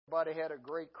Everybody had a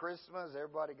great Christmas.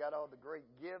 Everybody got all the great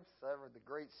gifts, the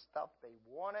great stuff they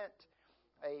wanted.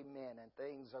 Amen. And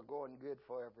things are going good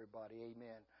for everybody.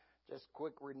 Amen. Just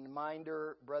quick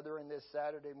reminder, brethren, this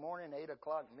Saturday morning, 8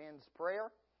 o'clock men's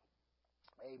prayer.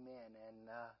 Amen.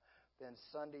 And then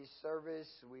Sunday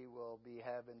service, we will be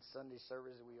having Sunday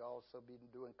service. We also be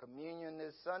doing communion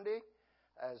this Sunday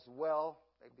as well.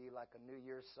 It'd be like a New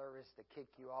Year's service to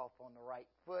kick you off on the right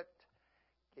foot,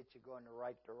 get you going the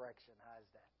right direction.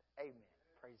 How's that? Amen.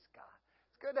 Praise God.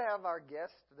 It's good to have our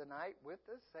guests tonight with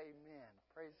us. Amen.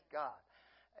 Praise God.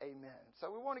 Amen. So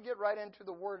we want to get right into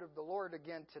the word of the Lord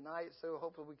again tonight, so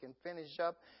hopefully we can finish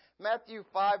up. Matthew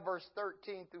 5, verse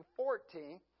 13 through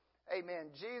 14. Amen.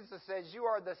 Jesus says, "You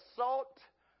are the salt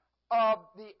of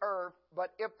the earth,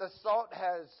 but if the salt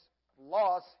has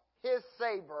lost his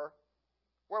savor,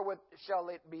 wherewith shall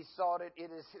it be salted?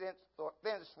 It is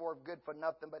thenceforth good for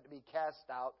nothing but to be cast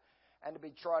out and to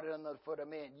be trodden under the foot of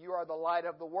men. You are the light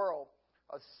of the world,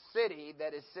 a city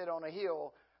that is set on a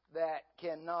hill that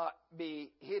cannot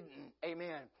be hidden."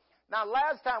 Amen. Now,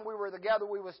 last time we were together,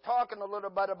 we was talking a little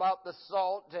bit about the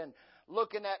salt and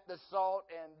looking at the salt,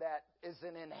 and that is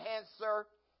an enhancer,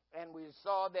 and we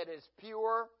saw that it's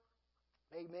pure.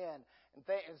 Amen.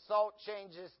 And salt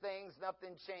changes things.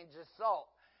 Nothing changes salt.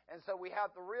 And so we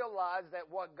have to realize that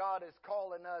what God is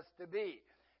calling us to be.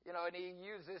 You know, and He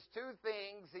uses two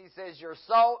things. He says you're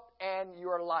salt and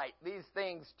you're light. These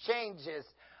things changes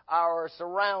our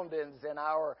surroundings and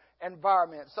our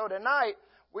environment. So tonight,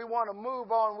 we want to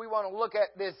move on. We want to look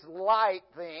at this light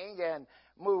thing and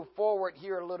move forward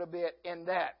here a little bit in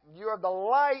that. You're the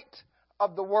light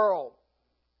of the world.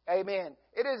 Amen.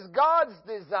 It is God's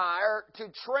desire to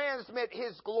transmit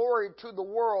His glory to the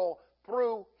world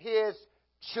through His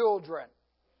children.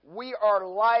 We are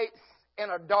lights in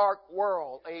a dark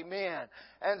world. Amen.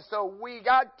 And so we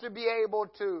got to be able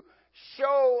to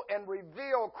show and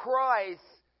reveal Christ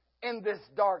in this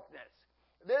darkness.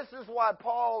 This is why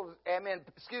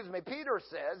Peter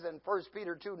says in 1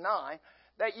 Peter 2:9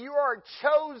 that you are a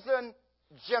chosen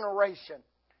generation.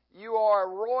 You are a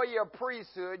royal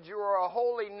priesthood. You are a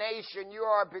holy nation. You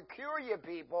are a peculiar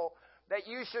people, that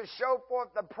you should show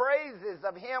forth the praises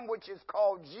of Him which has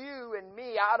called you and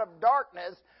me out of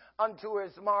darkness unto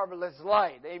His marvelous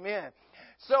light. Amen.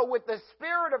 So with the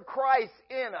Spirit of Christ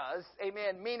in us,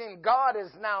 amen, meaning God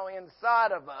is now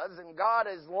inside of us and God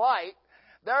is light,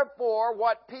 therefore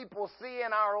what people see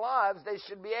in our lives, they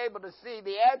should be able to see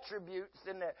the attributes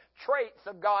and the traits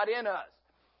of God in us.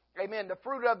 Amen. The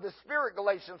fruit of the Spirit,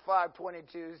 Galatians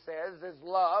 5:22 says, is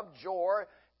love, joy,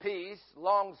 peace,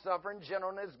 long-suffering,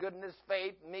 gentleness, goodness,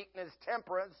 faith, meekness,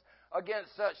 temperance.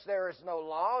 Against such there is no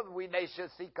law. They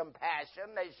should see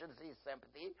compassion. They should see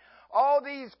sympathy. All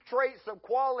these traits of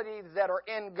qualities that are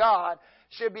in God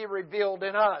should be revealed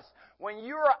in us. When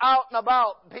you're out and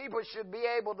about, people should be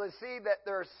able to see that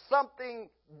there's something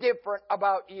different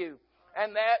about you.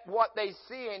 And that what they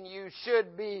see in you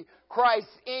should be Christ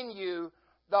in you,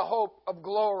 the hope of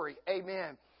glory.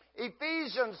 Amen.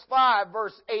 Ephesians 5,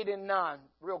 verse 8 and 9.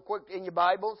 Real quick in your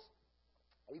Bibles.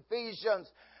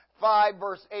 Ephesians 5,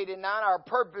 verse 8 and 9. Our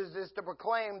purpose is to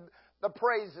proclaim the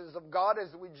praises of God,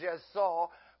 as we just saw.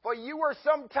 For you were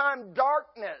sometime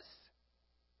darkness.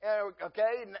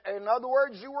 Okay? In other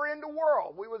words, you were in the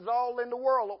world. We was all in the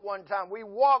world at one time. We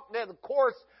walked in the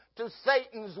course to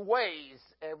Satan's ways,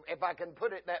 if I can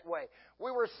put it that way.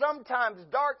 We were sometimes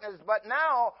darkness, but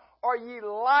now are ye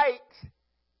light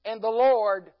in the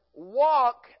Lord.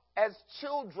 Walk as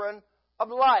children of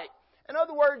light. In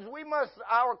other words,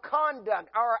 our conduct,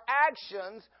 our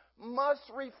actions must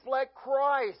reflect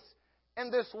Christ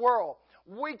in this world.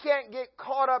 We can't get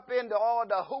caught up into all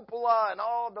the hoopla and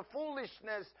all the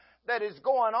foolishness that is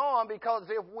going on, because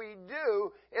if we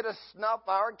do, it'll snuff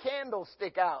our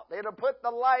candlestick out. It'll put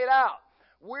the light out.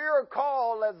 We're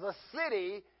called as a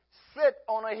city sit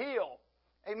on a hill.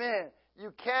 Amen.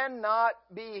 You cannot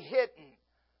be hidden.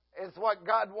 It's what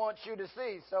God wants you to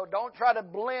see. So don't try to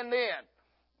blend in.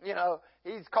 You know,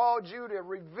 He's called you to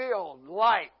reveal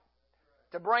light,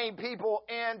 to bring people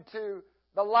into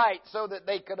the light so that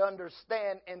they could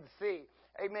understand and see.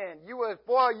 Amen.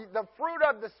 The fruit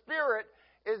of the Spirit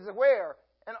is where?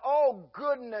 In all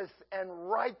goodness and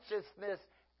righteousness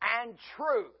and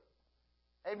truth.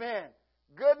 Amen.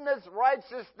 Goodness,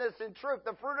 righteousness, and truth.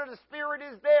 The fruit of the Spirit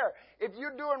is there. If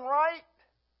you're doing right,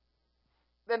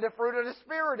 then the fruit of the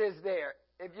Spirit is there.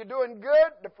 If you're doing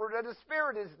good, the fruit of the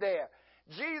Spirit is there.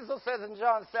 Jesus says in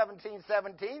John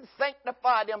 17:17,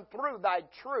 sanctify them through thy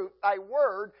truth. Thy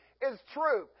word is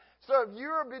truth. So if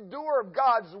you're a doer of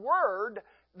God's word,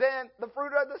 then the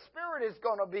fruit of the Spirit is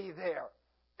going to be there.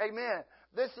 Amen.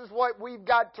 This is what we've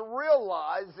got to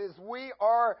realize is we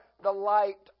are the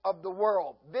light of the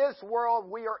world. This world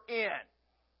we are in.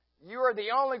 You are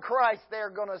the only Christ they're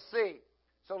going to see.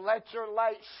 So let your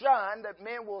light shine that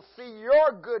men will see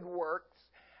your good works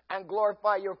and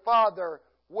glorify your Father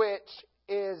which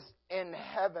is in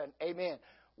heaven. Amen.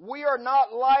 We are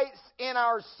not lights in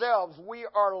ourselves. We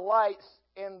are lights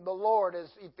in the Lord, as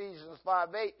Ephesians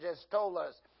 5:8 just told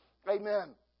us.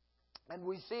 Amen. And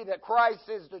we see that Christ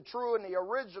is the true and the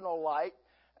original light.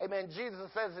 Amen. Jesus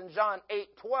says in John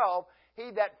 8:12,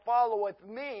 he that followeth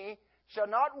me shall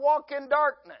not walk in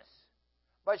darkness,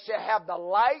 but shall have the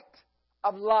light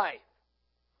of life.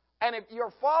 And if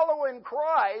you're following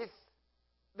Christ,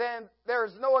 then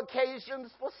there's no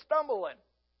occasions for stumbling.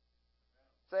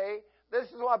 See? This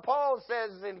is what Paul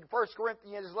says in 1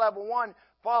 Corinthians 11:1,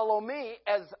 follow me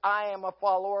as I am a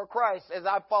follower of Christ, as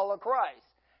I follow Christ.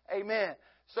 Amen.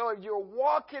 So if you're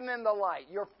walking in the light,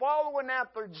 you're following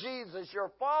after Jesus,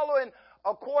 you're following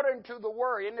according to the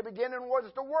Word. In the beginning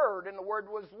was the Word, and the Word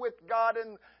was with God,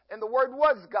 and the Word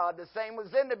was God. The same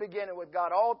was in the beginning with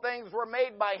God. All things were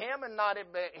made by Him, and not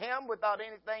Him. Without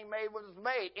anything made was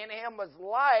made. In Him was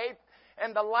life,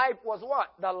 and the life was what?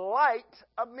 The light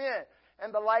of men.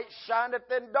 And the light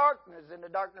shineth in darkness, and the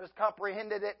darkness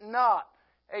comprehended it not.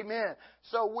 Amen.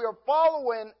 So we're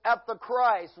following after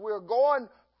Christ. We're going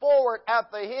forward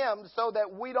after Him so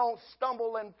that we don't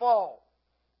stumble and fall.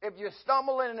 If you're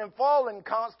stumbling and falling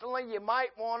constantly, you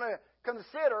might want to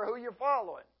consider who you're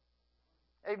following.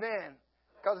 Amen.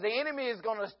 Because the enemy is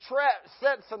going to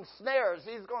set some snares.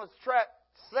 He's going to set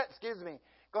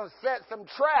some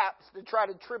traps to try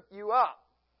to trip you up.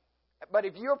 But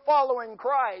if you're following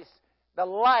Christ, the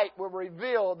light will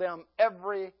reveal them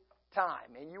every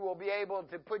time. And you will be able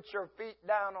to put your feet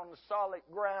down on the solid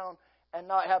ground and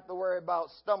not have to worry about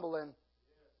stumbling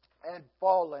and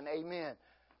falling. Amen.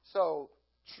 So,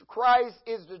 Christ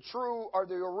is the true or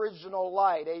the original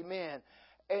light. Amen.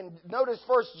 And notice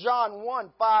 1 John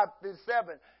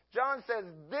 1:5-7. John says,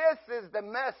 this is the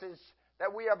message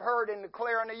that we have heard and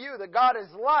declare unto you, that God is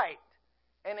light,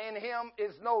 and in Him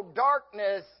is no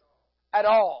darkness at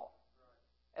all.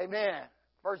 Amen.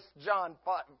 1 John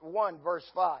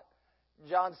 1:5.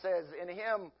 John says, in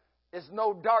Him is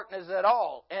no darkness at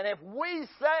all. And if we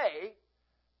say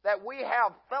that we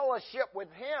have fellowship with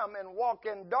Him and walk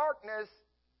in darkness,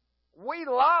 we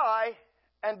lie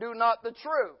and do not the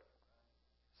truth.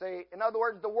 See, in other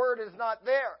words, the Word is not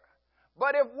there.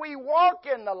 But if we walk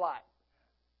in the light,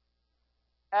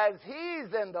 as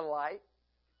He's in the light,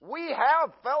 we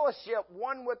have fellowship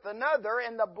one with another,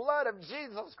 and the blood of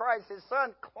Jesus Christ, His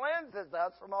Son, cleanses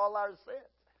us from all our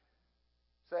sins.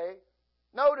 See?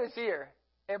 Notice here,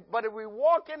 but if we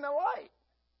walk in the light,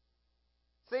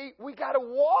 see, we got to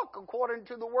walk according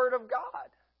to the Word of God.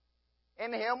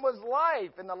 In Him was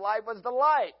life, and the life was the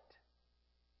light.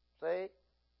 See?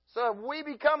 So if we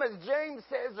become, as James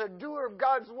says, a doer of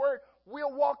God's Word,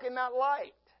 we'll walk in that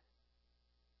light.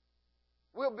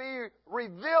 We'll be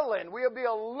revealing, we'll be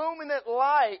a luminous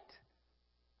light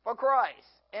for Christ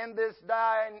in this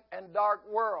dying and dark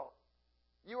world.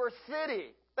 Your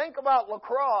city, think about La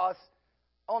Crosse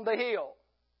on the hill.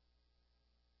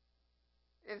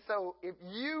 And so if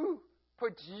you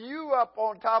put you up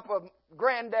on top of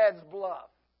Granddad's Bluff,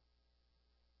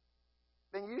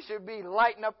 then you should be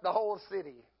lighting up the whole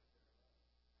city.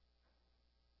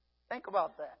 Think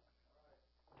about that.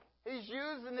 He's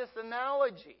using this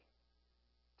analogy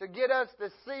to get us to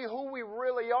see who we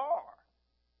really are.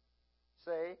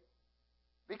 See?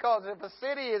 Because if a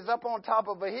city is up on top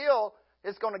of a hill,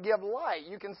 it's going to give light.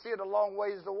 You can see it a long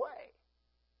ways away.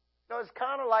 You know, it's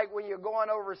kind of like when you're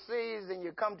going overseas and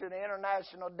you come to the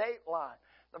international date line.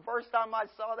 The first time I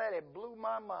saw that, it blew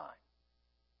my mind.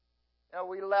 You know,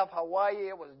 we left Hawaii.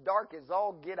 It was dark as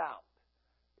all get out.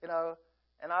 You know,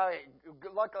 and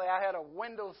luckily I had a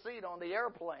window seat on the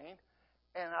airplane.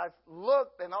 And I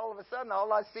looked, and all of a sudden,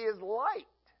 all I see is light.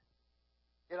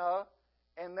 You know?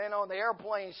 And then on the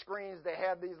airplane screens, they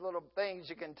have these little things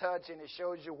you can touch, and it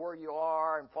shows you where you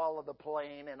are and follow the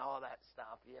plane and all that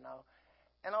stuff, you know?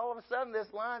 And all of a sudden,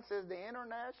 this line says the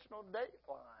International Date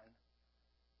Line.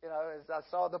 You know, as I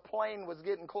saw the plane was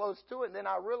getting close to it, and then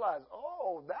I realized,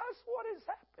 oh, that's what is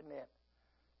happening.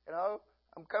 You know?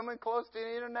 I'm coming close to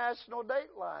the International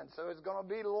Date Line, so it's going to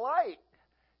be light.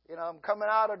 You know, I'm coming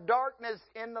out of darkness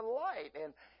in the light.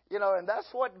 And, you know, and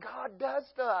that's what God does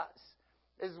to us,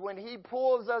 is when He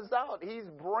pulls us out, He's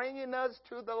bringing us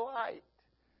to the light.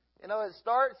 You know, it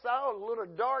starts out a little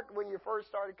dark when you first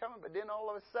started coming, but then all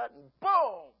of a sudden,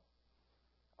 boom!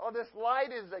 Oh, this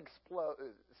light is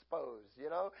exposed, you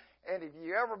know. And if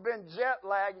you ever been jet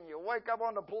lagged and you wake up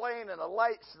on the plane and the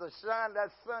lights, the shine, that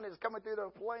sun is coming through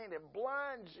the plane, it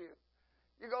blinds you.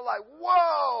 You go like,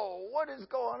 whoa, what is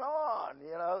going on?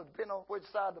 You know, depending on which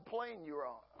side of the plane you're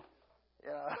on.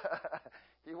 You know,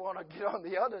 you want to get on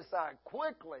the other side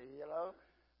quickly, you know.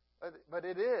 But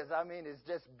it is. I mean, it's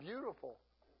just beautiful.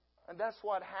 And that's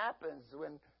what happens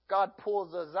when God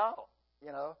pulls us out,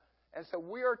 you know. And so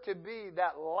we are to be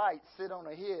that light, sit on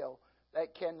a hill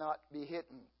that cannot be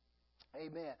hidden.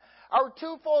 Amen. Our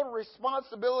twofold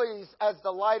responsibilities as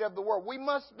the light of the world. We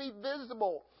must be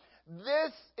visible.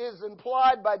 This is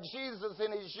implied by Jesus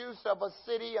in his use of a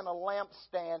city and a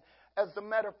lampstand as a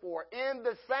metaphor. In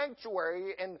the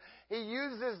sanctuary, and he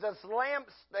uses this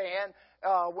lampstand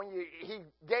when he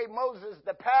gave Moses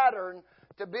the pattern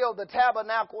to build the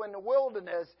tabernacle in the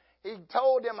wilderness. He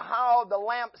told him how the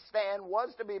lampstand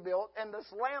was to be built, and this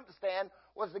lampstand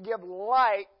was to give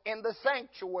light in the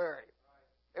sanctuary.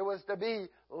 It was to be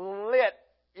lit,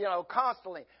 you know,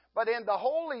 constantly. But in the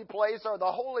holy place, or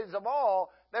the holies of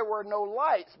all, there were no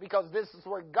lights, because this is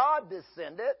where God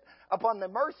descended upon the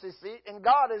mercy seat, and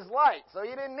God is light. So he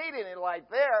didn't need any light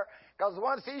there, because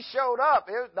once he showed up,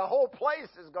 the whole place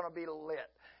is going to be lit.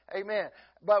 Amen.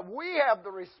 But we have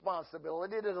the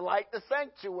responsibility to light the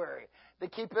sanctuary, to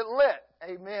keep it lit.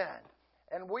 Amen.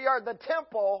 And we are the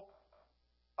temple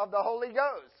of the Holy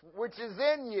Ghost, which is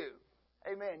in you.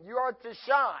 Amen. You are to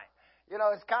shine. You know,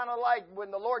 it's kind of like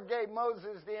when the Lord gave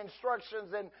Moses the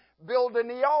instructions in building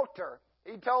the altar.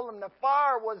 He told him the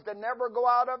fire was to never go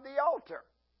out of the altar.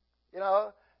 You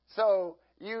know, so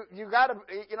you got to,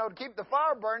 you know, to keep the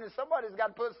fire burning, somebody's got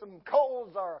to put some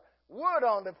coals or wood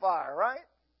on the fire, right?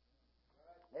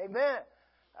 Amen.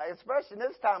 Especially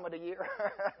this time of the year.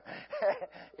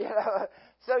 You know,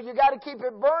 so you got to keep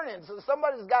it burning. So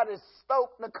somebody's got to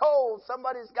stoke the coals.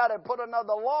 Somebody's got to put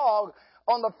another log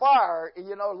on the fire.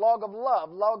 You know, log of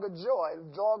love, log of joy,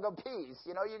 log of peace.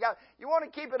 You know, you want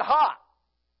to keep it hot.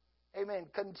 Amen.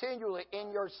 Continually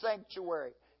in your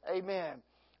sanctuary. Amen.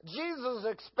 Jesus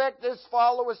expects his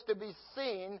followers to be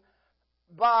seen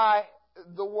by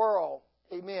the world.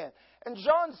 Amen. In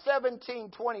John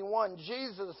 17:21,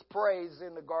 Jesus prays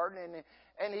in the garden,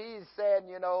 and he said,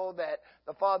 you know, that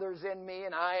the Father's in me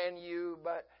and I in you,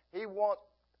 but he wants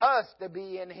us to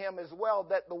be in him as well,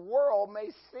 that the world may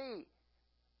see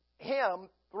him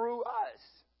through us.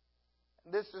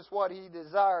 This is what he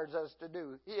desires us to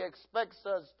do. He expects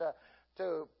us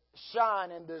to shine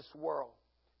in this world.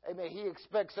 Amen. He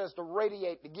expects us to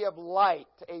radiate, to give light.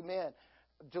 Amen.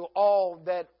 To all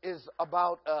that is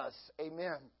about us.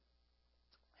 Amen.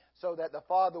 So that the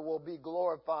Father will be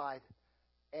glorified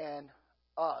in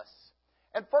us.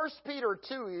 And 1 Peter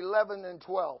 2:11 and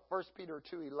 12. 1 Peter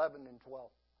 2:11 and 12.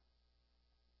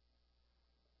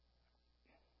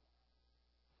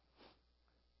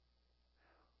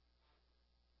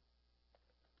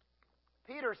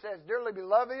 Peter says, Dearly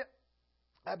beloved,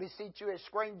 I beseech you as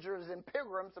strangers and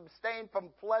pilgrims, abstain from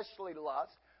fleshly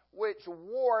lust, which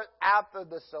warreth after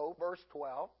the soul, verse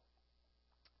 12,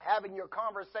 having your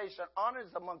conversation honest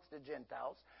amongst the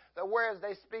Gentiles, that whereas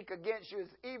they speak against you as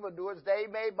evildoers, they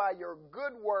may by your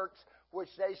good works, which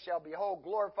they shall behold,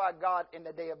 glorify God in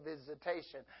the day of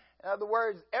visitation. In other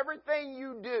words, everything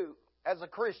you do as a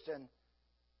Christian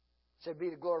should be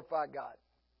to glorify God.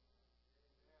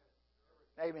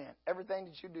 Amen. Everything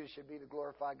that you do should be to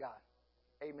glorify God.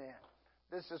 Amen.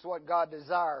 This is what God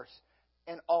desires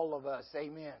in all of us.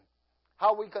 Amen.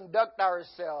 How we conduct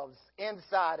ourselves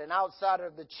inside and outside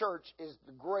of the church is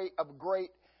of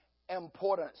great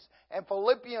importance. And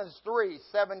Philippians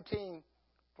 3:17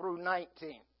 through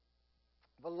 19.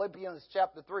 Philippians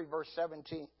chapter 3, verse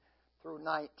 17 through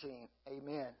 19.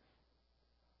 Amen.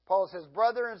 Paul says,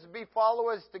 Brethren, be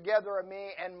followers together of me,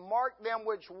 and mark them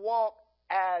which walk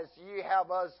as ye have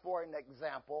us for an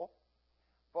example.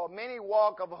 For many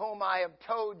walk, of whom I have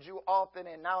told you often,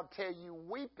 and now tell you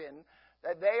weeping,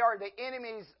 that they are the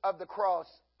enemies of the cross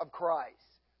of Christ,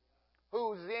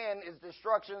 whose end is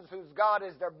destruction, whose God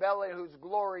is their belly, whose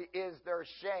glory is their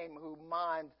shame, who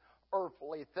mind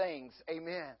earthly things.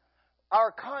 Amen.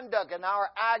 Our conduct and our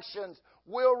actions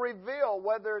will reveal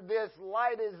whether this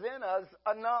light is in us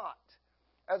or not.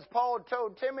 As Paul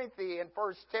told Timothy in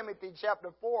 1 Timothy chapter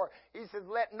 4, he says,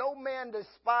 Let no man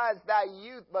despise thy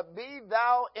youth, but be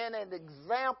thou in an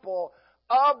example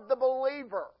of the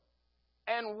believer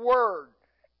and word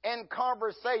and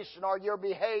conversation or your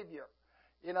behavior,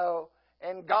 you know,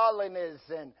 and godliness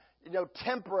and, you know,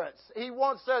 temperance. He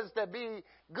wants us to be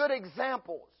good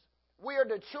examples. We are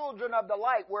the children of the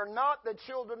light. We're not the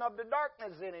children of the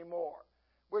darkness anymore.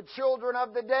 We're children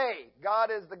of the day. God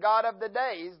is the God of the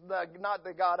day. He's not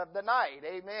the God of the night.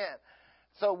 Amen.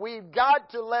 So we've got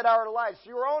to let our lives,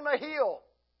 you're on a hill.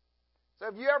 So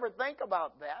if you ever think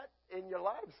about that in your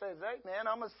life, says, hey man,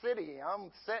 I'm a city. I'm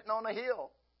sitting on a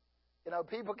hill. You know,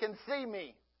 people can see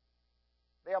me.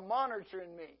 They are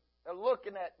monitoring me. They're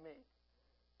looking at me.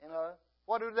 You know,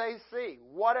 what do they see?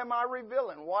 What am I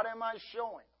revealing? What am I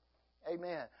showing?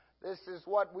 Amen. This is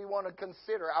what we want to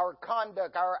consider, our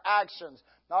conduct, our actions,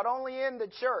 not only in the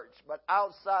church, but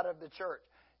outside of the church.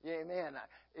 Amen.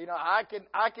 You know, I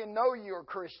can know you're a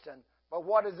Christian, but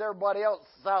what does everybody else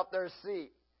out there see?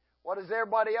 What does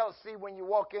everybody else see when you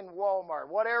walk in Walmart?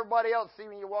 What does everybody else see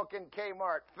when you walk in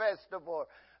Kmart, Festival,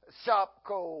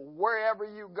 Shopko, wherever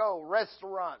you go,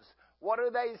 restaurants? What do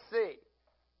they see?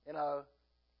 You know,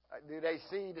 do they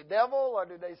see the devil or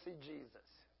do they see Jesus?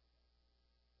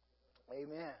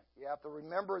 Amen. You have to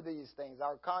remember these things,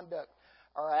 our conduct,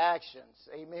 our actions.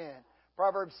 Amen.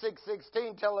 Proverbs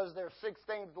 6:16 tells us there's 6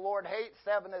 things the Lord hates.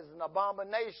 7 is an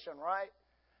abomination, right?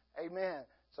 Amen.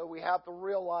 So we have to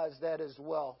realize that as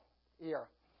well here.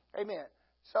 Amen.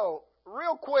 So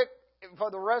real quick,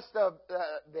 for the rest of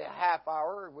the half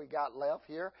hour we got left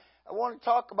here, I want to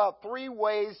talk about 3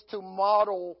 ways to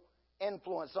model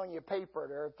influence. On your paper,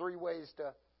 there are 3 ways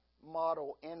to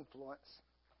model influence.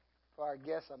 For our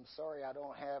guests, I'm sorry I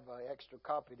don't have an extra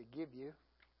copy to give you.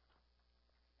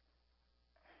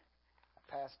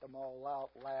 I passed them all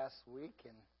out last week,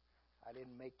 and I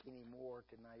didn't make any more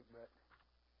tonight, but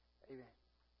amen.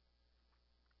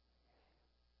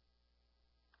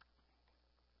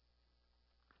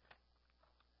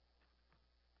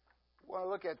 I want to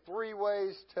look at 3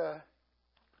 ways to.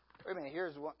 Wait a minute.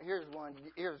 Here's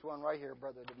one right here,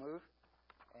 Brother DeMove.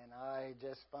 And I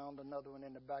just found another one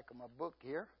in the back of my book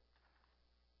here.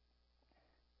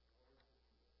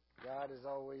 God is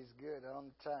always good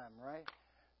on time, right?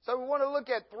 So we want to look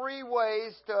at 3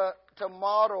 ways to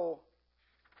model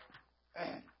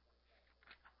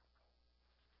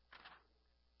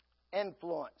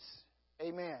influence.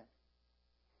 Amen.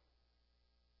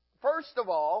 First of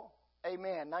all,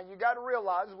 amen. Now you got to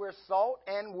realize we're salt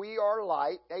and we are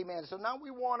light. Amen. So now we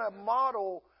want to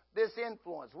model this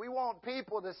influence. We want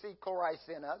people to see Christ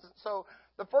in us. So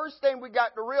the first thing we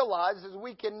got to realize is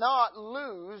we cannot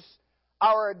lose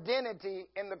our identity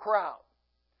in the crowd.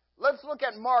 Let's look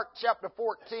at Mark chapter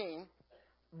 14,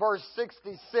 verse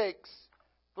 66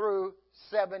 through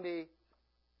 72.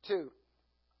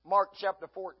 Mark chapter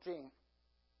 14.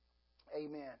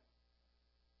 Amen.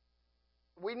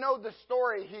 We know the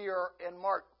story here in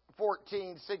Mark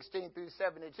 14, 16 through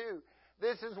 72.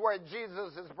 This is where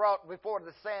Jesus is brought before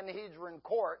the Sanhedrin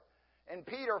court, and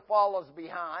Peter follows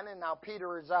behind, and now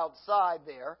Peter is outside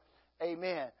there.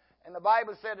 Amen. And the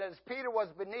Bible said, as Peter was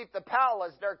beneath the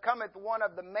palace, there cometh one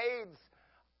of the maids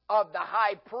of the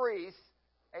high priest.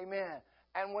 Amen.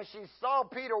 And when she saw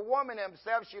Peter warming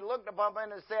himself, she looked upon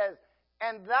him and says,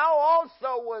 and thou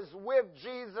also was with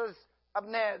Jesus of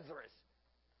Nazareth.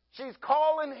 She's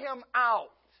calling him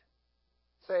out.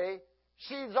 See?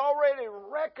 She's already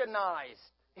recognized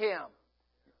him.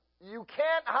 You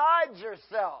can't hide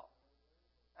yourself.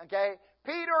 Okay?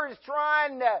 Peter is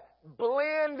trying to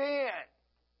blend in.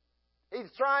 He's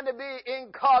trying to be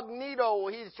incognito.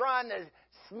 He's trying to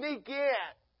sneak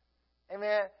in.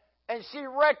 Amen. And she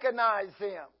recognized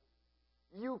him.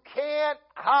 You can't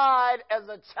hide as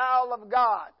a child of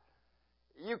God.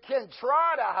 You can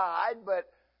try to hide, but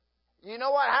you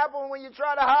know what happens when you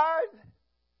try to hide?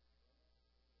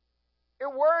 It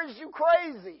worries you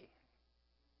crazy.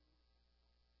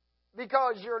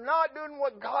 Because you're not doing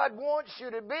what God wants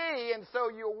you to be, and so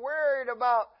you're worried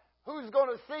about who's going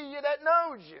to see you that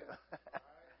knows you.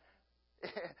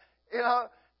 You know,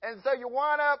 and so you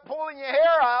wind up pulling your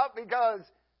hair out because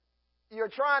you're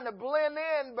trying to blend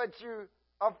in, but you're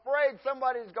afraid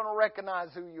somebody's going to recognize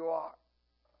who you are.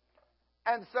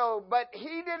 And so, but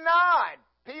he denied.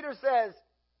 Peter says,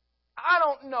 I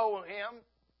don't know him.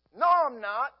 No, I'm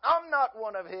not. I'm not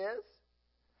one of his.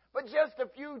 But just a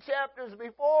few chapters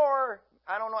before,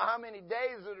 I don't know how many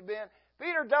days it would have been,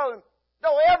 Peter told him,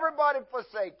 though everybody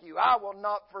forsake you, I will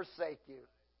not forsake you.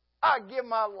 I give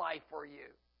my life for you.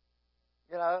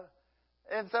 You know?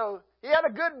 And so he had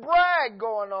a good brag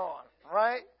going on,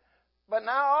 right? But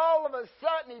now all of a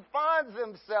sudden he finds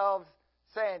himself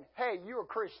saying, hey, you're a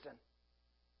Christian.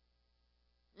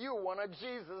 You're one of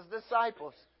Jesus'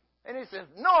 disciples. And he says,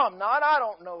 no, I'm not. I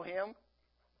don't know him.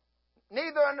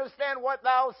 Neither understand what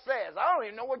thou sayest. I don't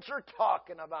even know what you're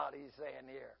talking about, he's saying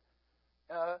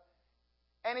here.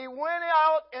 And he went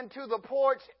out into the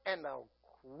porch, and the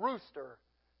rooster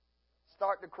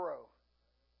started to crow.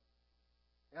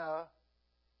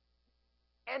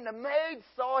 And the maid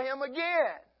saw him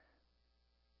again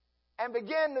and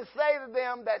began to say to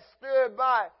them that stood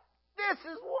by, this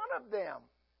is one of them.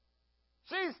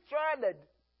 She's trying to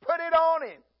put it on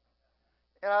him.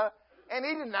 And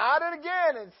he denied it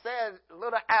again and said, a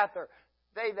little after,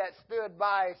 they that stood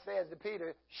by says to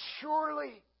Peter,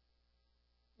 surely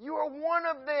you are one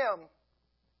of them,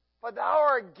 for thou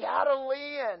art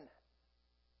Galilean,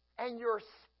 and your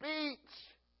speech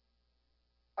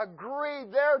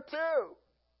agreed thereto.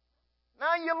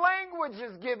 Now your language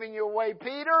is giving you away,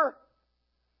 Peter.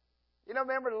 You know,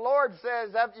 remember the Lord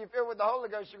says after you're filled with the Holy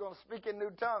Ghost, you're going to speak in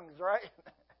new tongues, right?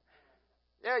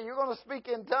 Yeah, you're going to speak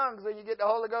in tongues when you get the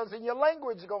Holy Ghost, and your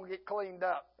language is going to get cleaned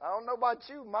up. I don't know about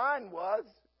you. Mine was.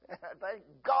 Thank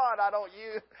God I don't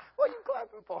use. What are you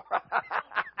clapping for?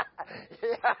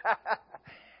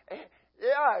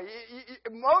 Yeah.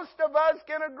 Most of us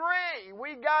can agree.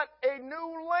 We got a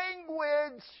new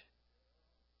language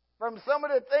from some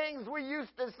of the things we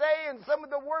used to say and some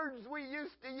of the words we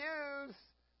used to use.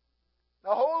 The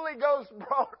Holy Ghost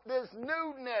brought this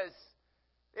newness.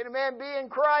 If a man be in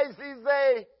Christ, he's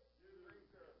a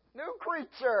new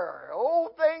creature.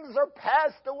 Old things are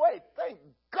passed away. Thank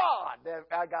God that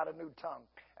I got a new tongue.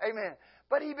 Amen.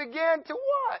 But he began to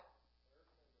what?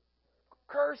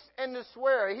 Curse and to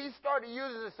swear. He started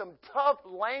using some tough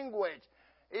language.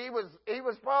 He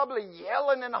was probably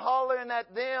yelling and hollering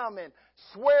at them and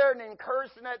swearing and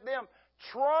cursing at them,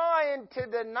 trying to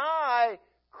deny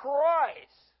Christ,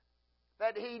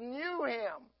 that he knew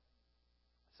him.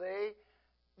 See?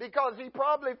 Because he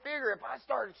probably figured if I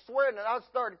started swearing and I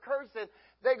started cursing,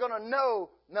 they're going to know,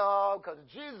 no, because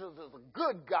Jesus is a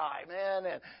good guy, man,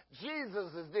 and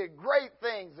Jesus has did great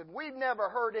things, and we've never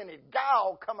heard any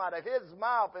guile come out of his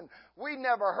mouth, and we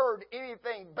never heard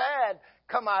anything bad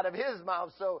come out of his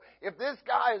mouth. So if this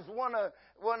guy is one of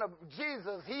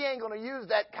Jesus, he ain't going to use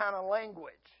that kind of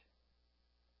language.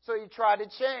 So he tried to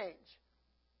change.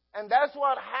 And that's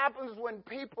what happens when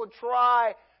people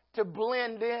try to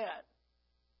blend in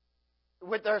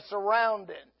with their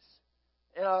surroundings.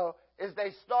 Is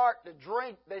they start to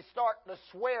drink, they start to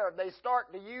swear, they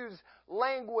start to use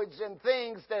language and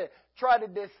things to try to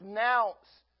denounce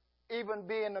even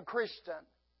being a Christian.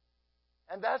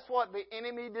 And that's what the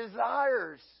enemy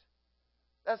desires.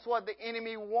 That's what the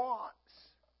enemy wants.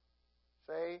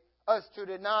 See? Us to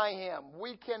deny him.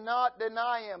 We cannot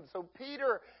deny him. So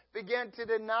Peter began to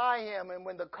deny him. And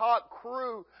when the cock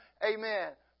crew, amen,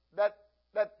 that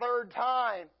third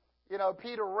time,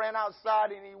 Peter ran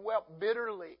outside and he wept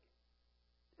bitterly.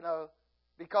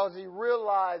 Because he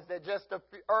realized that just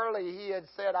early he had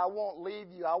said, I won't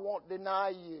leave you, I won't deny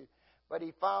you. But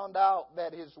he found out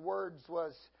that his words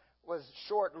was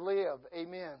short-lived.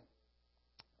 Amen.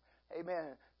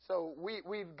 Amen. So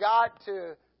we've got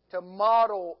to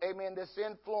model, amen, this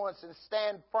influence and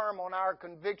stand firm on our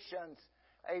convictions.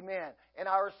 Amen. In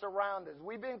our surroundings.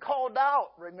 We've been called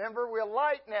out. Remember, we're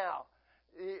light now.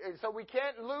 So we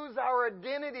can't lose our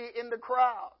identity in the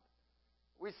crowd.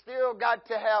 We still got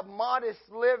to have modest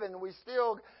living. We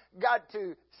still got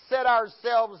to set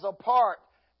ourselves apart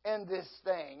in this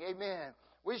thing. Amen.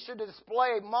 We should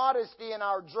display modesty in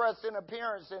our dress and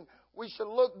appearance, and we should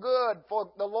look good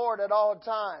for the Lord at all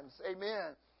times.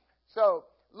 Amen. So,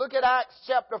 look at Acts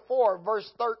chapter 4, verse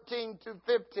 13 to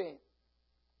 15.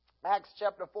 Acts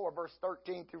chapter 4, verse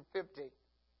 13 through 15.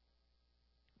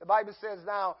 The Bible says,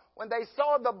 now, when they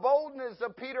saw the boldness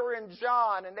of Peter and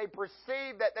John, and they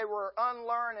perceived that they were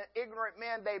unlearned and ignorant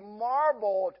men, they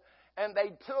marveled, and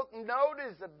they took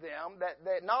notice of them,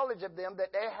 knowledge of them,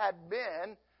 that they had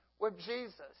been with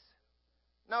Jesus.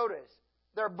 Notice,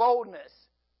 their boldness.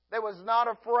 They was not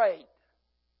afraid.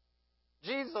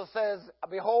 Jesus says,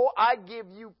 behold, I give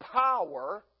you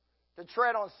power to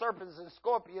tread on serpents and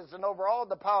scorpions and over all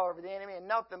the power of the enemy, and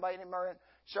nothing by any means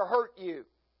shall hurt you.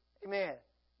 Amen.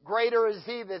 Greater is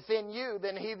he that's in you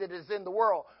than he that is in the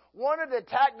world. One of the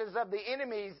tactics of the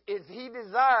enemies is he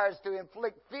desires to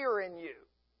inflict fear in you.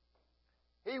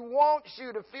 He wants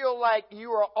you to feel like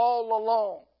you are all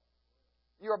alone.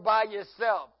 You're by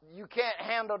yourself. You can't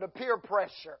handle the peer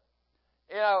pressure.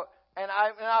 And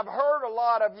I've heard a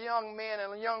lot of young men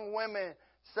and young women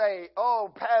say,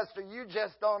 oh, Pastor, you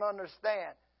just don't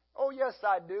understand. Oh, yes,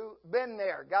 I do. Been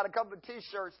there. Got a couple of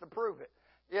T-shirts to prove it.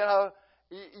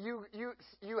 You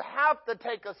have to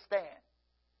take a stand.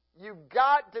 You've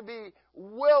got to be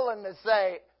willing to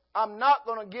say, I'm not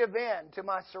going to give in to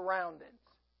my surroundings.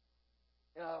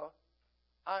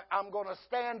 I'm going to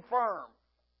stand firm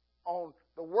on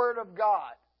the Word of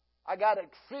God. I got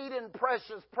exceeding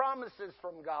precious promises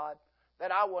from God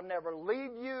that I will never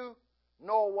leave you,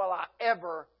 nor will I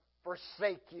ever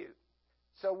forsake you.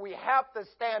 So we have to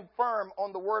stand firm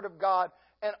on the Word of God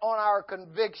and on our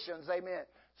convictions. Amen.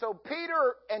 So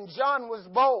Peter and John was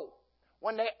bold.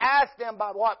 When they asked them,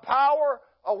 by what power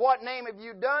or what name have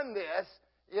you done this?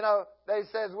 They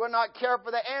says, we'll not care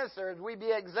for the answer. As we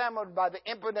be examined by the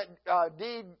impotent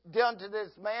deed done to this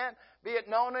man, be it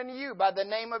known unto you by the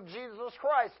name of Jesus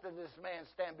Christ that this man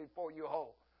stand before you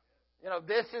whole.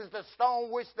 This is the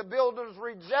stone which the builders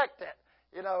rejected.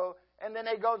 And then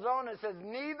it goes on and says,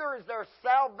 neither is there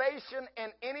salvation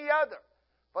in any other.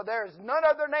 For there is none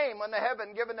other name under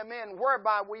heaven given to men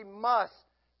whereby we must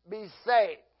be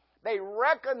saved. They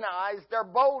recognized their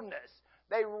boldness.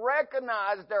 They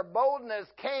recognized their boldness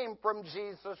came from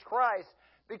Jesus Christ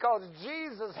because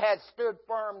Jesus had stood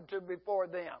firm before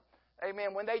them.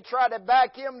 Amen. When they tried to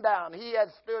back Him down, He had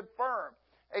stood firm.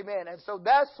 Amen. And so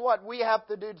that's what we have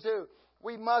to do too.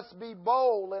 We must be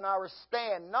bold in our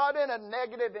stand, not in a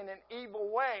negative and an evil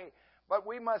way, but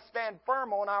we must stand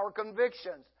firm on our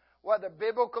convictions. Whether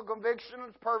biblical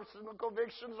convictions, personal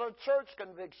convictions, or church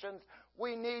convictions,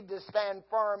 we need to stand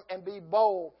firm and be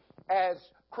bold as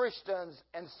Christians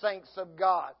and saints of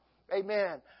God.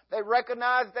 Amen. They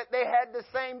recognized that they had the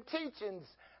same teachings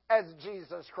as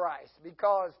Jesus Christ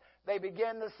because they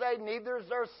began to say, neither is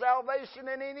there salvation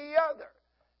in any other.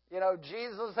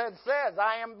 Jesus had said,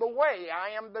 I am the way,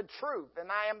 I am the truth,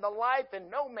 and I am the life, and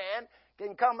no man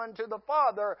can come unto the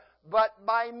Father but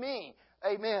by me.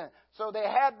 Amen. So they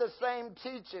had the same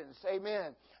teachings.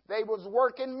 Amen. They was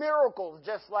working miracles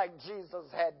just like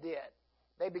Jesus had did.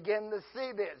 They began to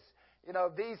see this.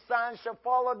 These signs shall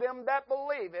follow them that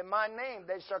believe. In my name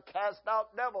they shall cast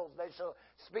out devils. They shall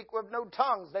speak with no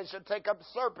tongues. They shall take up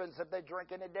serpents. If they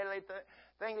drink any deadly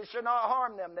thing, it shall not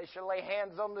harm them. They shall lay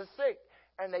hands on the sick,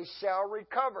 and they shall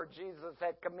recover. Jesus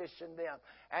had commissioned them.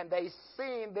 And they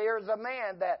seen there's a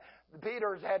man that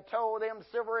Peter had told them,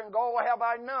 silver and gold have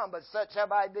I none, but such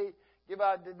have I thee.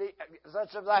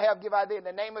 Such as I have give I thee. In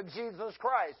the name of Jesus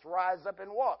Christ, rise up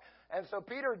and walk. And so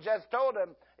Peter just told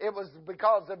him it was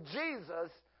because of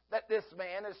Jesus that this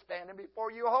man is standing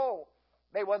before you whole.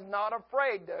 They was not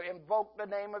afraid to invoke the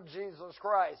name of Jesus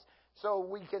Christ. So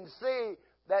we can see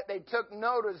that they took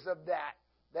notice of that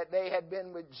they had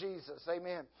been with Jesus.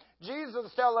 Amen.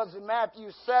 Jesus tells us in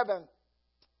Matthew 7,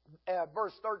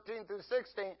 verse 13 through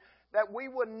 16, that we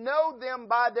would know them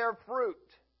by their fruit.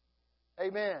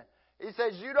 Amen. He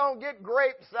says you don't get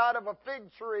grapes out of a fig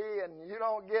tree, and you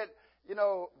don't get,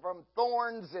 from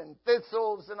thorns and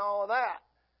thistles and all of that.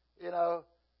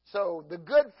 So the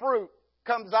good fruit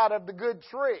comes out of the good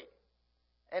tree.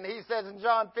 And He says in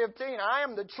John 15, I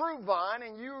am the true vine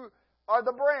and you are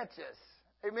the branches.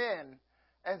 Amen.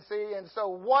 And so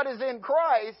what is in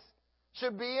Christ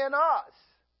should be in us.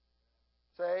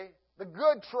 See? The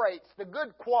good traits, the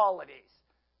good qualities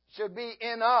should be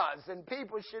in us. And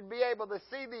people should be able to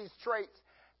see these traits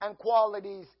and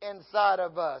qualities inside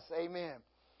of us. Amen.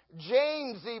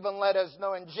 James even let us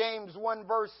know in James 1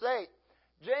 verse 8.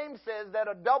 James says that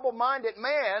a double-minded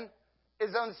man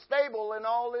is unstable in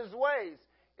all his ways.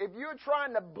 If you're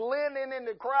trying to blend in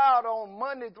the crowd on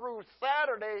Monday through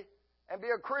Saturday and be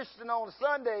a Christian on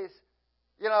Sundays,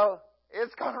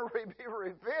 it's going to be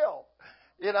revealed,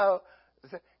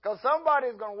 because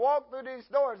somebody's going to walk through these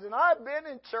doors. And I've been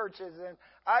in churches and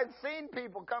I've seen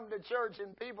people come to church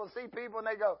and people see people and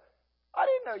they go, I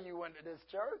didn't know you went to this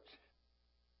church.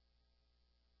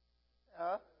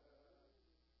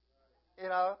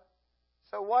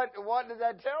 So what does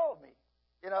that tell me?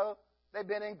 They've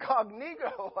been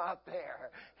incognito out there,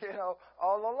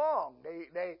 all along.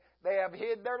 They have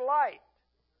hid their light.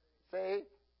 See?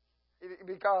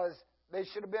 Because they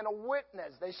should have been a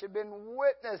witness. They should have been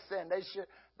witnessing.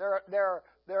 Their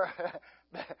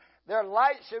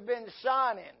light should have been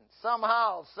shining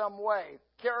somehow, some way.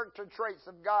 Character traits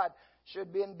of God should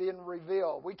have been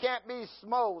revealed. We can't be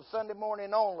small Sunday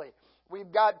morning only.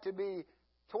 We've got to be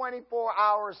 24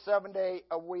 hours, 7 days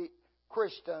a week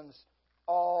Christians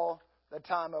all the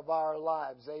time of our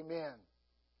lives. Amen.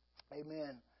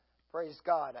 Amen. Praise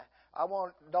God. I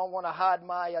don't want to hide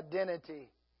my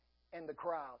identity in the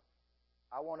crowd.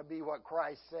 I want to be what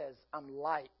Christ says. I'm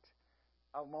light.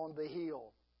 I'm on the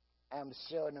hill. I'm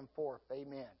showing them forth.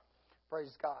 Amen.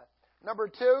 Praise God. Number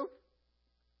 2,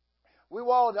 we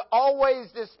want to always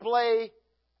display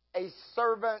a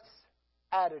servant's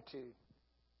attitude.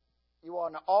 You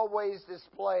want to always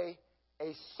display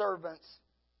a servant's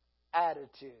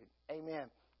attitude. Amen.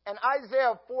 And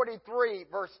Isaiah 43,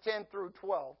 verse 10 through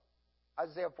 12.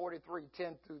 Isaiah 43,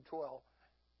 10 through 12.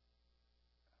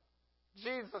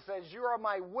 Jesus says, you are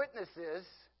my witnesses,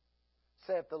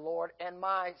 saith the Lord, and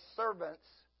my servants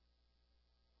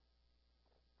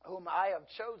whom I have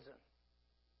chosen.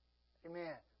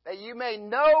 Amen. That you may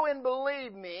know and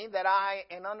believe me,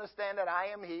 and understand that I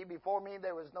am He. Before me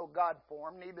there was no God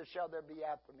formed, neither shall there be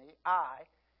after me.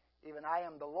 Even I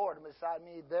am the Lord, and beside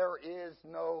me there is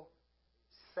no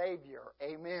Savior.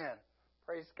 Amen.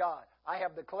 Praise God. I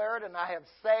have declared and I have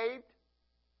saved.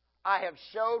 I have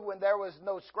showed when there was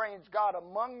no strange God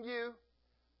among you.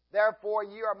 Therefore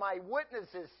ye are my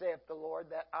witnesses, saith the Lord,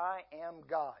 that I am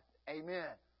God. Amen.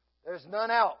 There's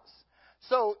none else.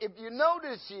 So if you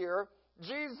notice here,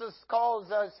 Jesus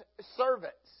calls us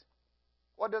servants.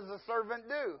 What does a servant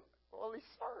do? Well, he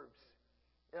serves.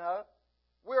 You know,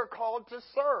 we're called to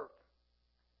serve.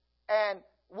 And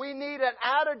we need an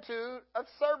attitude of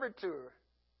servitude.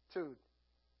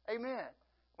 Amen.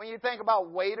 When you think about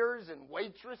waiters and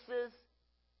waitresses,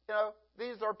 you know,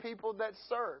 these are people that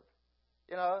serve.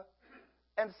 You know,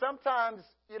 and sometimes,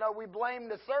 you know, we blame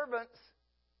the servants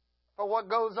for what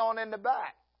goes on in the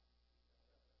back.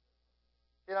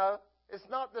 You know, it's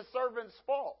not the servant's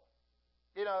fault.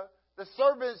 You know, the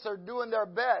servants are doing their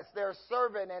best. They're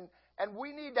serving, and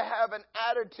we need to have an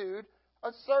attitude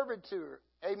of servitude.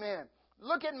 Amen.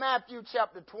 Look at Matthew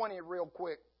chapter 20 real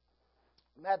quick.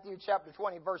 Matthew chapter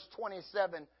 20, verse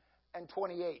 27 and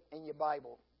 28 in your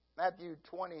Bible. Matthew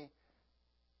 20,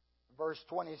 verse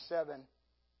 27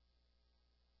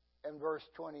 and verse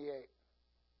 28.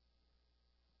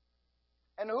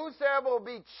 And whosoever will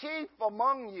be chief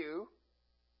among you,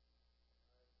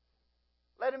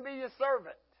 let him be your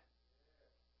servant.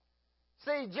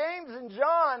 See, James and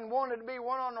John wanted to be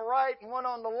one on the right and one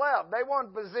on the left. They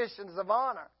wanted positions of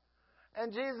honor.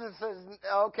 And Jesus says,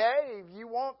 okay, if you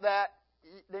want that,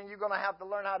 then you're going to have to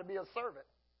learn how to be a servant.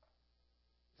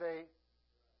 See?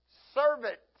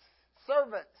 Servants.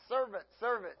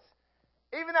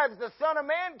 Even as the Son of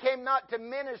Man came not to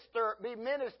be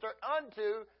ministered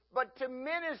unto, but to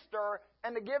minister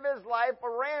and to give His life a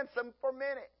ransom for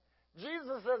many.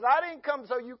 Jesus says, I didn't come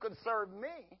so you could serve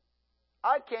me.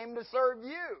 I came to serve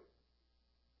you.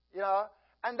 You know,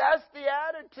 and that's the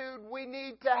attitude we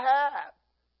need to have,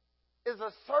 is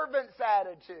a servant's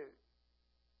attitude.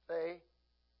 See?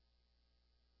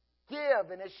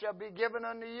 Give, and it shall be given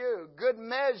unto you. Good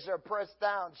measure, pressed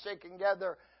down, shaken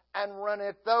together, and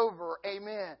runneth over.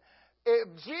 Amen. If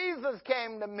Jesus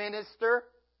came to minister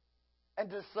and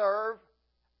to serve,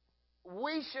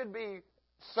 we should be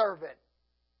serving.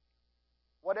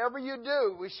 Whatever you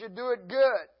do, we should do it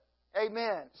good.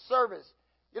 Amen. Service.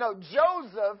 You know,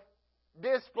 Joseph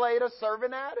displayed a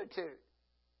servant attitude.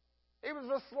 He was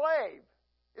a slave.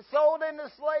 He sold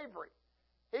into slavery.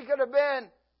 He could have been,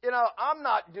 you know, I'm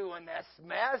not doing this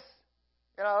mess.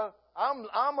 You know,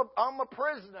 I'm a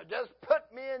prisoner. Just put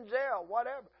me in jail,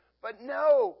 whatever. But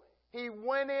no, he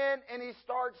went in and he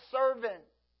started serving.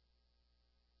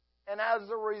 And as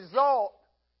a result,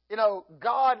 you know,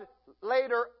 God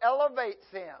later elevates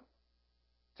him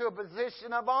to a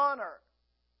position of honor.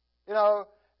 You know,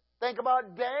 think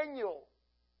about Daniel.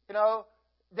 You know,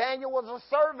 Daniel was a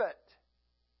servant.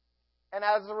 And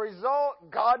as a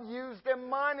result, God used him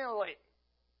mightily.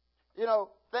 You know,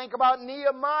 think about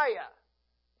Nehemiah.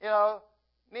 You know,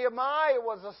 Nehemiah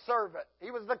was a servant.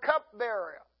 He was the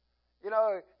cupbearer. You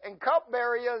know, and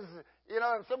cupbearers, you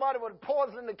know, if somebody would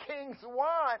poison the king's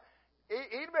wine,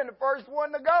 he'd been the first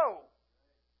one to go.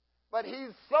 But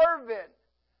he's serving.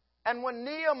 And when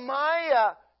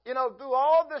Nehemiah, you know, through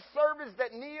all the service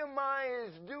that Nehemiah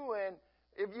is doing,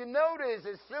 if you notice,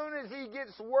 as soon as he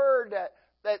gets word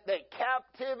that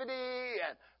captivity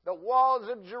and the walls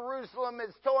of Jerusalem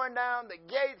is torn down, the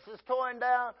gates is torn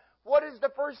down, what is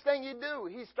the first thing he do?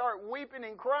 He start weeping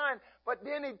and crying, but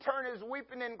then he turn his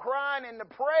weeping and crying into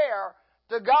prayer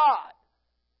to God.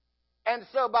 And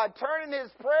so by turning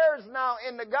his prayers now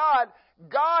into God,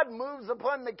 God moves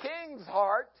upon the king's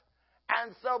heart.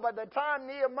 And so by the time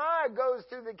Nehemiah goes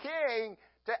to the king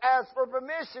to ask for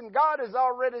permission, God has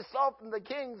already softened the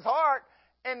king's heart,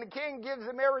 and the king gives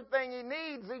him everything he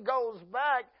needs. He goes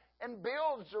back and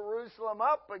builds Jerusalem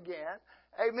up again.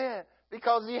 Amen.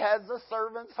 Because he has a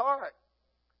servant's heart.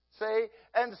 See?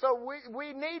 And so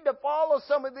we need to follow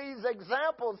some of these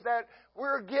examples that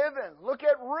we're given. Look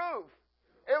at Ruth.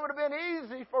 It would have been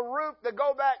easy for Ruth to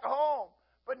go back home.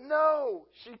 But no,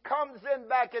 she comes in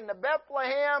back into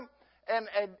Bethlehem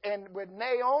and with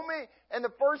Naomi, and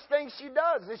the first thing she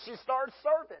does is she starts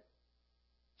serving.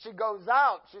 She goes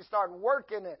out, she started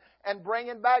working and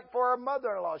bringing back for her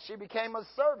mother-in-law. She became a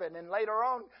servant, and later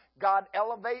on, God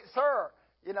elevates her,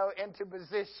 you know, into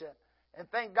position. And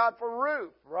thank God for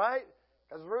Ruth, right?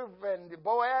 Because Ruth and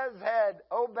Boaz had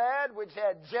Obed, which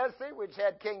had Jesse, which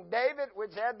had King David,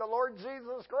 which had the Lord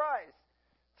Jesus Christ.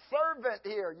 Servant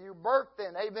here, you birthed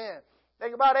in, amen.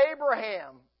 Think about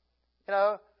Abraham. You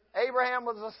know, Abraham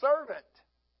was a servant.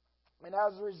 And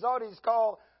as a result, he's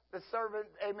called the servant,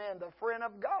 amen, the friend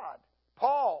of God.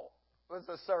 Paul was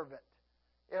a servant.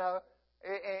 They're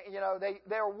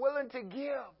willing to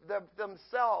give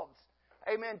themselves,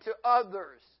 amen, to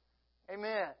others.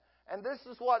 Amen. And this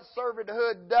is what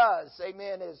servanthood does,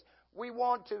 amen, is we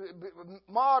want to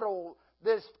model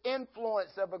this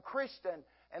influence of a Christian.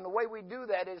 And the way we do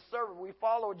that is servant. We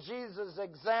follow Jesus'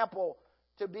 example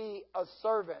to be a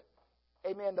servant.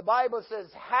 Amen. The Bible says,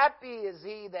 happy is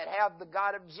he that hath the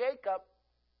God of Jacob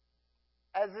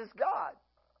as his God.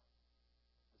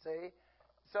 See?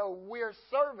 So we're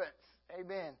servants,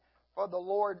 amen, for the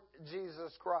Lord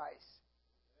Jesus Christ.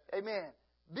 Amen.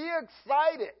 Be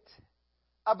excited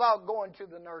about going to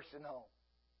the nursing home.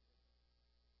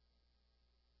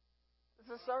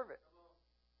 It's a servant.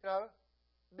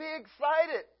 Be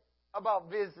excited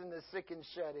about visiting the sick and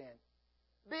shut in.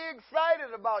 Be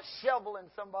excited about shoveling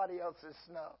somebody else's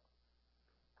snow.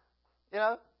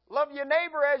 Love your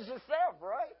neighbor as yourself,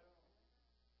 right?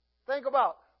 Think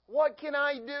about, what can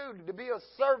I do to be a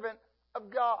servant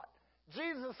of God?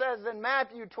 Jesus says in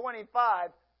Matthew 25,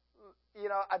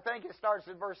 I think it starts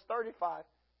at verse 35.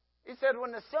 He said,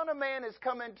 when the Son of Man is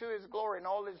come into his glory and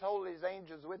all his holy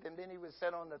angels with him, then he would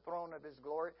sit on the throne of his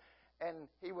glory. And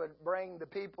he would bring the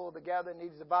people together, and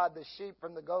he'd divide the sheep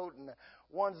from the goat. And the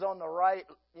ones on the right,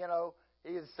 he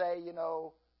would say,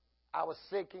 I was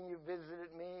sick and you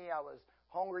visited me. I was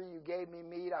hungry, you gave me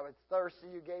meat. I was thirsty,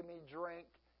 you gave me drink.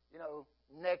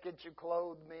 Naked, you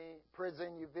clothed me.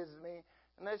 Prison, you visited me.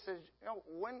 And they says,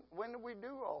 when did we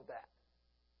do all that?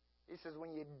 He says,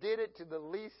 when you did it to the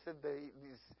least of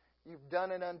these, you've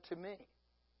done it unto me.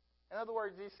 In other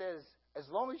words, he says, as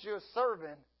long as you're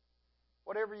serving,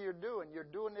 whatever you're doing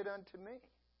it unto me.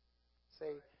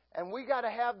 See? And we got to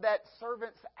have that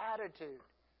servant's attitude.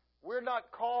 We're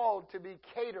not called to be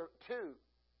catered to.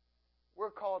 We're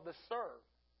called to serve.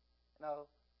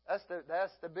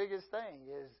 That's the biggest thing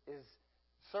is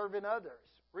serving others,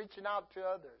 reaching out to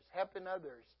others, helping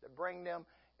others to bring them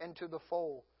into the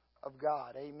fold of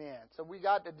God. Amen. So we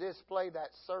got to display that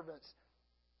servant's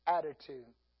attitude.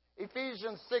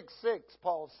 Ephesians 6:6,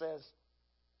 Paul says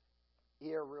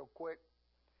here real quick.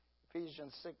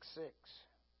 Ephesians 6:6.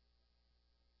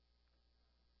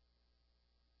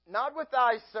 Not with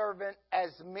thy servant as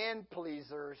men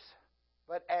pleasers,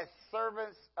 but as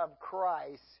servants of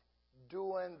Christ,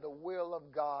 doing the will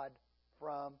of God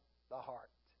from the heart.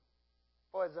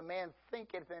 For as a man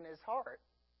thinketh in his heart,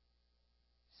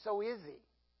 so is he.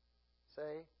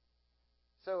 See?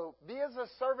 So be as a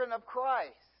servant of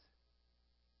Christ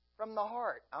from the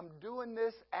heart. I'm doing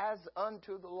this as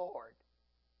unto the Lord.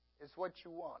 It's what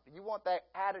you want. You want that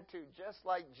attitude just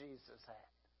like Jesus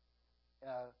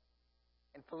had.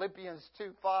 In Philippians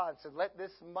 2:5 it says, let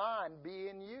this mind be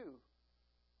in you,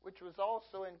 which was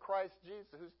also in Christ Jesus,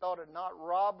 who thought it not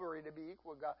robbery to be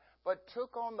equal with God, but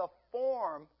took on the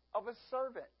form of a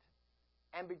servant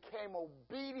and became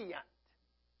obedient.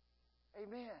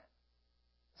 Amen.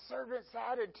 Servant's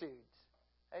attitudes.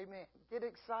 Amen. Get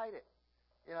excited.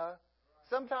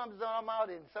 Sometimes I'm out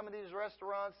in some of these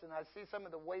restaurants and I see some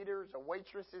of the waiters or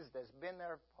waitresses that's been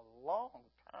there for a long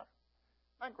time.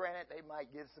 Now, granted, they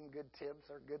might get some good tips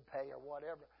or good pay or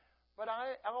whatever. But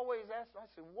I always ask them, I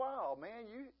say, wow, man,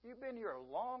 you've been here a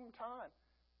long time.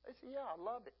 They say, yeah, I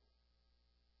love it.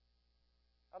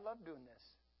 I love doing this.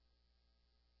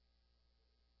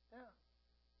 Yeah.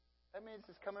 That means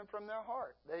it's coming from their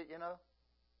heart.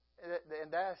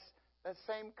 And that's that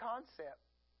same concept.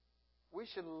 We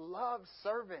should love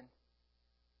serving,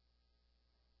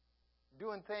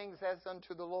 doing things as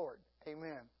unto the Lord.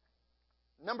 Amen.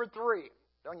 Number 3,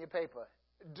 on your paper.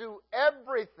 Do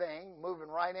everything, moving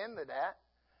right into that,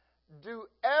 do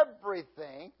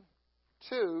everything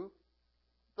to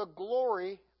the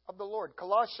glory of the Lord.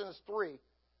 Colossians 3,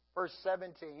 verse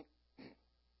 17,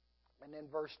 and then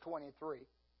verse 23.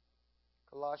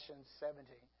 Colossians 17.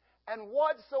 And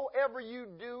whatsoever you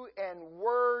do in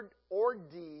word or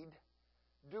deed,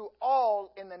 do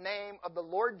all in the name of the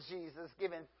Lord Jesus,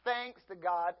 giving thanks to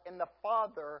God and the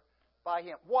Father by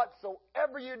Him.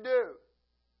 Whatsoever you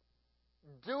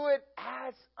do it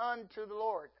as unto the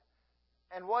Lord.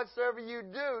 And whatsoever you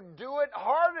do it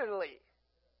heartily,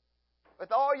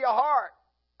 with all your heart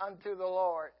unto the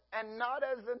Lord, and not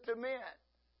as unto men.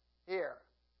 Here.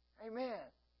 Amen.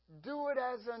 Do it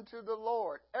as unto the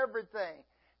Lord. Everything.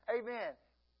 Amen.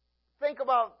 Think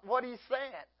about what He's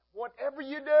saying. Whatever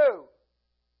you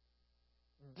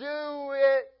do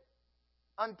it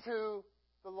unto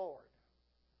the Lord.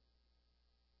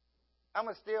 I'm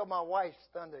going to steal my wife's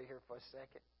thunder here for a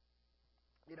second.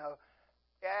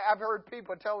 I've heard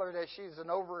people tell her that she's an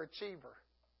overachiever.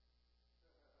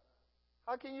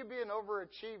 How can you be an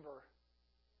overachiever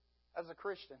as a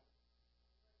Christian?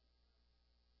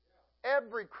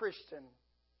 Every Christian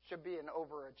should be an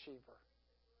overachiever.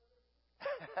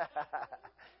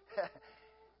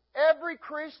 Every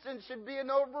Christian should be an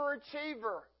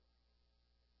overachiever.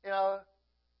 You know,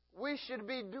 we should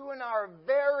be doing our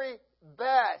very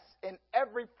best in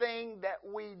everything that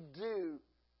we do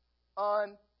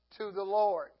unto the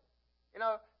Lord. You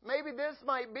know, maybe this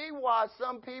might be why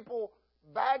some people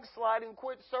backslide and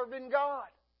quit serving God.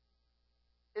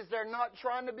 Is they're not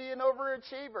trying to be an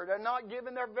overachiever. They're not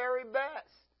giving their very best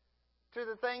to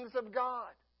the things of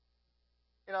God.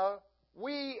 You know,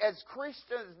 we as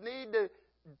Christians need to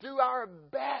do our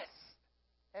best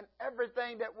in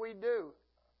everything that we do.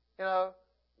 You know,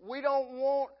 we don't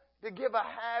want to give a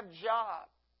half job.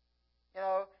 You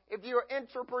know, if you're an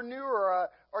entrepreneur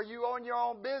or you own your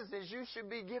own business, you should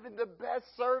be giving the best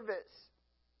service.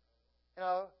 You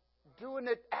know, doing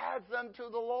it as unto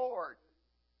the Lord.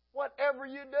 Whatever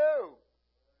you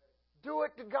do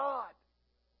it to God.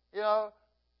 You know,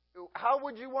 how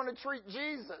would you want to treat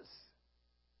Jesus?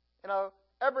 You know,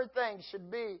 everything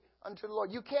should be unto the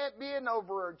Lord. You can't be an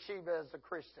overachiever as a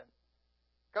Christian.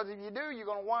 Because if you do, you're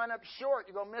going to wind up short.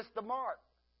 You're going to miss the mark.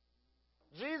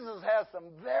 Jesus has some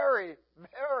very,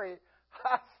 very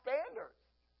high standards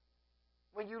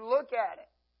when you look at it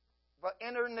for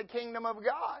entering the kingdom of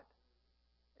God.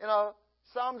 You know,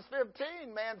 Psalms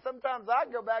 15, man, sometimes I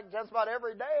go back just about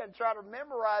every day and try to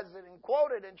memorize it and quote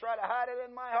it and try to hide it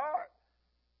in my heart.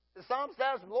 The psalmist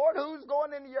asks, Lord, who's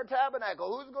going into your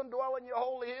tabernacle? Who's going to dwell in your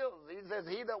holy hills? He says,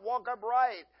 he that walk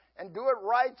upright and do it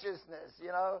righteousness, you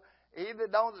know. He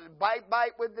that don't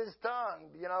bite with his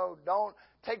tongue, you know, don't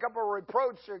take up a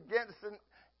reproach against,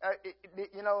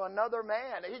 another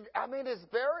man.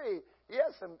 He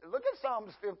has some, look at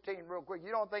Psalms 15 real quick.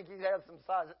 You don't think he has some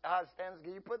high standards?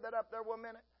 Can you put that up there 1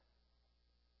 minute?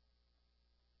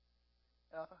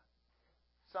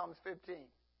 Psalms 15.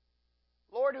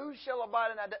 Lord, who shall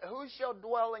abide in that? Who shall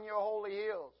dwell in your holy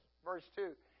hills? Verse 2.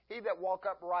 He that walk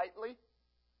uprightly,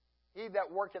 he that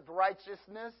worketh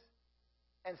righteousness,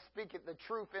 and speaketh the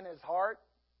truth in his heart.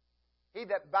 He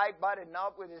that biteth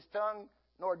not with his tongue,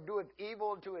 nor doeth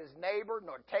evil to his neighbor,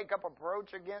 nor take up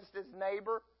reproach against his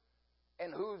neighbor,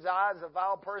 in whose eyes a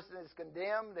vile person is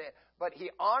condemned. But he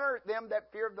honoreth them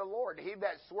that fear the Lord. He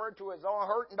that swear to his own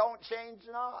hurt and don't change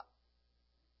not.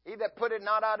 He that putteth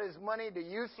not out his money to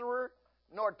usurer,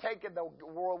 nor taketh the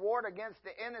reward against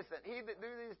the innocent. He that do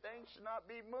these things should not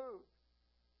be moved.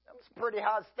 That's pretty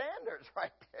high standards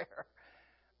right there.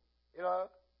 You know,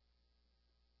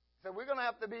 so we're going to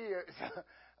have to be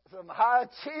some high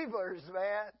achievers,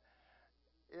 man.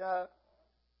 You know,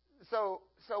 so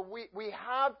we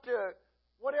have to,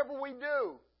 whatever we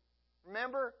do,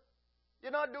 remember,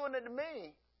 you're not doing it to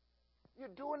me. You're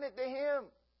doing it to Him.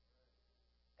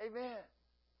 Amen.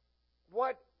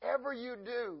 Whatever you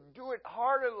do it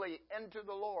heartily unto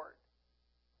the Lord.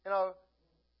 You know,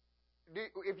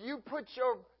 if you put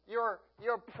your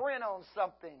print on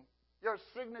something, your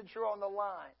signature on the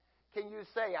line, can you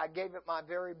say, I gave it my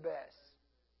very best?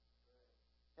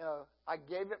 You know, I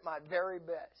gave it my very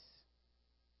best.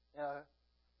 You know,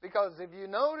 because if you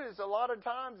notice, a lot of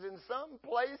times in some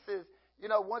places, you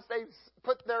know, once they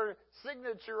put their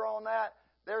signature on that,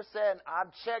 they're saying,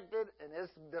 I've checked it and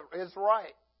it's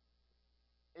right.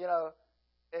 You know,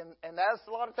 and that's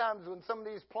a lot of times when some of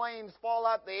these planes fall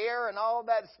out the air and all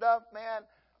that stuff, man,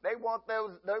 they want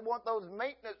those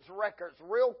maintenance records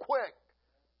real quick.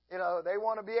 You know, they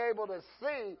want to be able to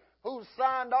see who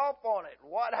signed off on it,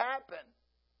 what happened.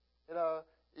 You know,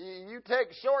 you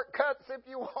take shortcuts if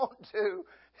you want to,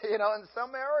 you know, in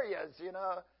some areas, you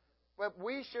know. But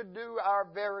we should do our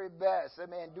very best.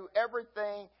 Amen. Do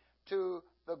everything to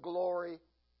the glory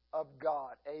of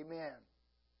God. Amen.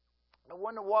 I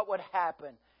wonder what would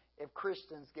happen if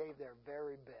Christians gave their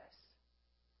very best.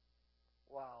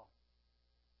 Wow.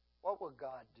 What would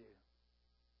God do?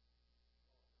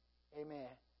 Amen.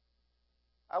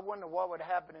 I wonder what would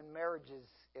happen in marriages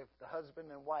if the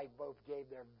husband and wife both gave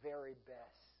their very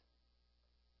best.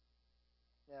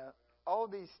 You know, all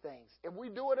these things. If we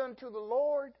do it unto the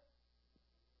Lord,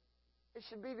 it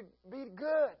should be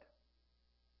good.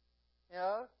 You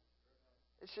know?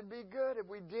 It should be good if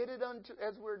we did it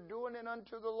as we're doing it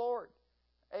unto the Lord.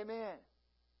 Amen.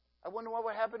 I wonder what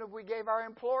would happen if we gave our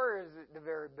employers the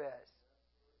very best.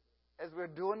 As we're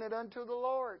doing it unto the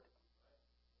Lord.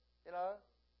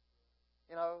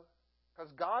 You know,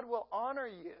 because God will honor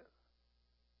you,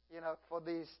 you know, for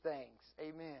these things.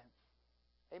 Amen.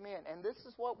 Amen. And this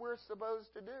is what we're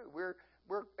supposed to do. We're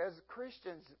as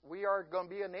Christians, we are going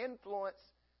to be an influence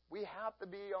We have to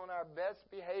be on our best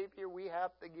behavior. We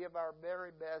have to give our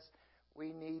very best.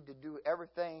 We need to do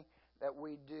everything that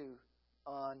we do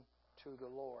unto the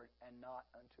Lord and not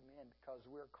unto men, because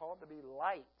we're called to be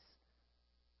lights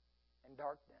in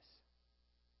darkness.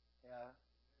 Yeah.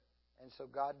 And so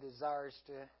God desires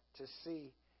to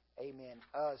see, amen,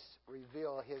 us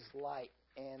reveal His light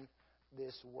in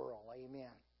this world.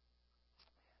 Amen.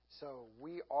 So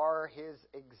we are His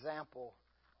example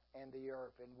in the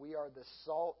earth, and we are the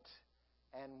salt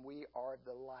and we are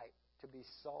the light. To be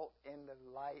salt in the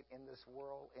light in this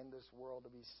world to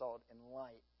be salt and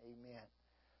light. Amen.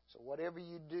 So whatever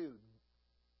you do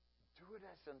it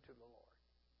as unto the Lord.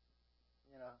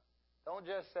 You know, don't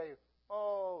just say,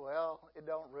 oh, well, it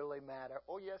don't really matter.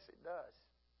 Oh, yes, it does.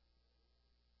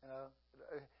 You know,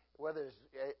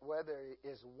 whether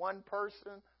it's one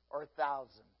person or 1,000,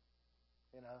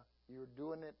 you know, you're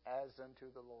doing it as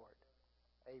unto the Lord.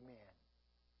 Amen.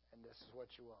 And this is what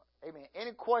you want. Amen.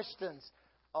 Any questions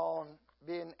on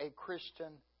being a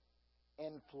Christian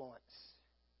influence?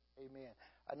 Amen.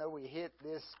 I know we hit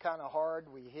this kind of hard.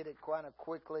 We hit it kind of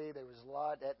quickly. There was a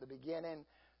lot at the beginning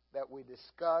that we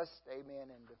discussed,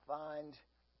 amen, and defined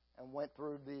and went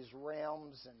through these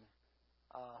realms and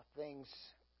things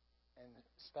and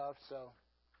stuff. So,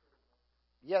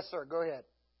 yes, sir, go ahead.